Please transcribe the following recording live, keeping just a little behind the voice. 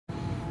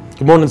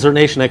Good morning, ZERT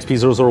Nation,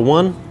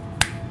 XP001.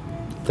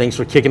 Thanks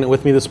for kicking it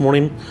with me this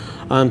morning.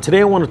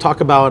 Today I want to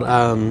talk about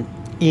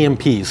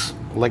EMPs,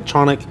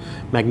 electronic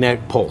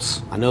magnetic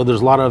pulse. I know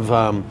there's a lot of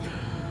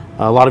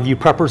you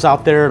preppers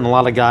out there and a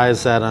lot of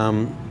guys that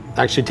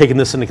actually taking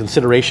this into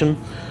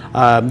consideration.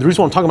 The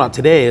reason I'm talking about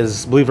today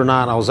is, believe it or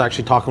not, I was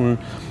actually talking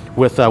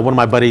with one of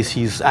my buddies.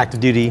 He's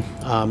active duty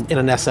in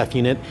an SF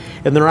unit,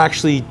 and they're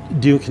actually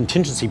doing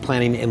contingency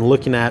planning and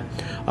looking at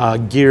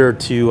gear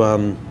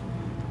to,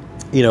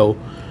 you know,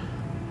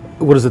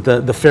 what is it,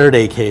 the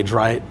Faraday cage,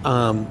 right?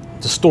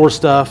 To store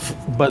stuff.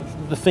 But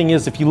the thing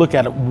is, if you look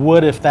at it,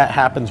 what if that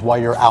happens while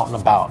you're out and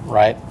about,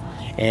 right?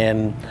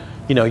 And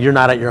you know, you're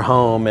not at your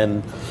home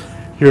and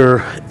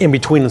you're in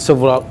between and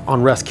civil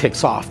unrest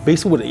kicks off.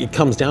 Basically what it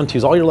comes down to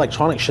is all your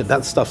electronic shit,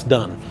 that stuff's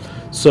done.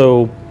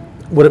 So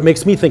what it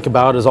makes me think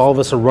about is all of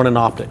us are running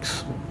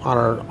optics on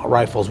our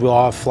rifles. We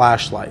all have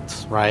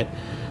flashlights, right?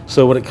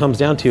 So what it comes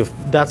down to, if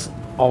that's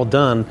all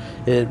done,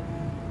 it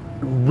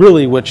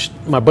really, which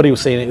my buddy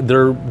was saying,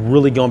 they're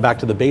really going back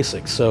to the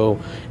basics. So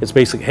it's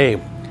basic, hey,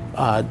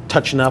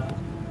 touching up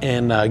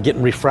and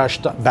getting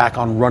refreshed back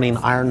on running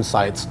iron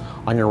sights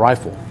on your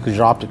rifle, because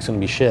your optic's gonna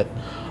be shit.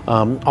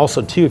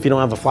 Also too, if you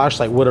don't have a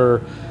flashlight, what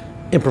are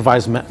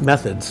improvised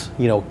methods?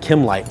 You know,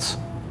 chem lights.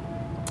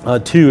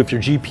 Two, if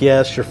your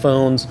GPS, your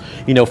phones,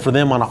 you know, for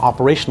them on an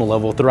operational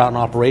level, if they're out in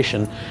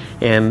operation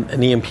and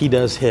an EMP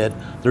does hit,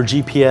 their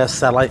GPS,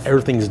 satellite,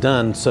 everything's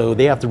done, so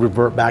they have to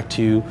revert back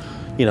to,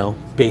 you know,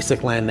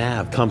 basic land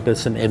nav,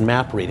 compass, and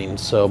map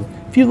readings. So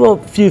a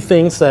few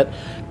things that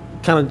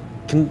kind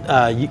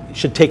of you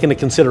should take into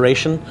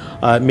consideration.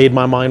 It made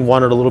my mind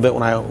wander a little bit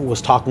when I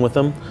was talking with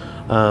them.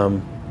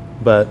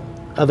 But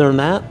other than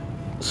that,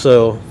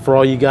 so for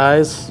all you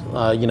guys,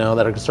 you know,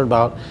 that are concerned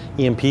about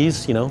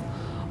EMPs, you know,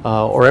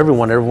 or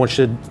everyone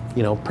should,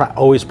 you know,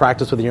 always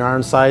practice with your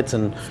iron sights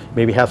and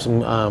maybe have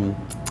some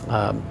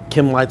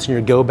chem lights in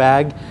your go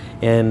bag,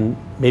 and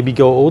maybe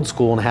go old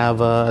school and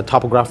have a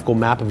topographical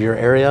map of your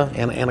area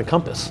and a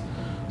compass.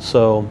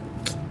 So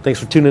thanks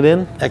for tuning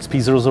in.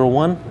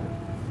 XP001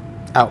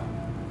 out.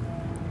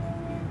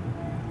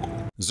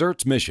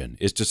 ZERT's mission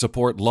is to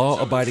support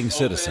law-abiding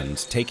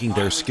citizens taking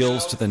their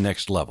skills to the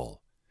next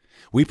level.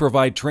 We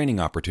provide training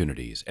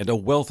opportunities and a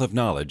wealth of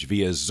knowledge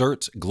via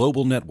ZERT's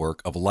global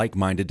network of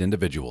like-minded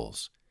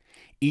individuals.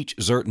 Each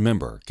ZERT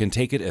member can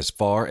take it as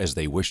far as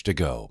they wish to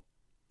go.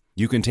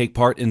 You can take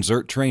part in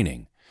ZERT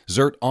training,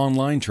 ZERT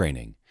online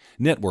training,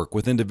 network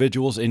with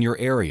individuals in your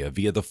area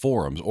via the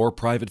forums or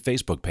private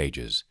Facebook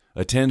pages,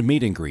 attend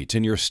meet and greets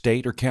in your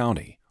state or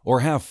county,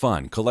 or have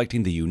fun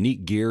collecting the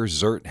unique gear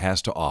ZERT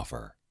has to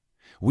offer.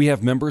 We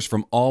have members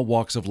from all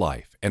walks of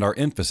life, and our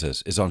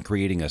emphasis is on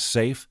creating a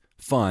safe,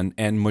 fun,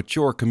 and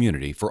mature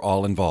community for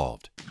all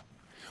involved.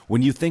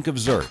 When you think of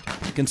ZERT,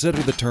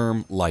 consider the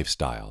term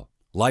lifestyle.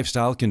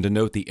 Lifestyle can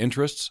denote the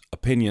interests,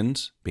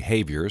 opinions,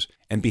 behaviors,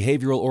 and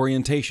behavioral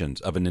orientations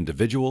of an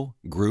individual,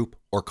 group,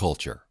 or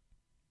culture.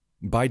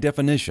 By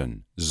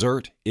definition,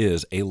 ZERT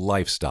is a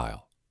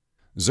lifestyle.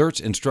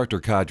 ZERT's instructor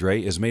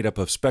cadre is made up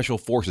of Special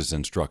Forces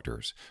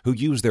instructors who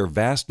use their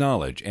vast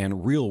knowledge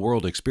and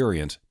real-world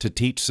experience to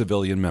teach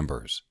civilian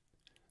members.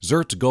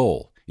 ZERT's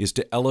goal is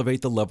to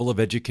elevate the level of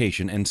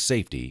education and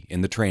safety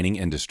in the training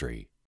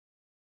industry.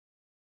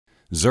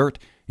 ZERT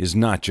is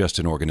not just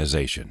an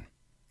organization.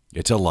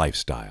 It's a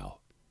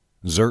lifestyle.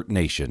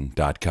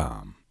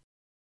 ZERTNation.com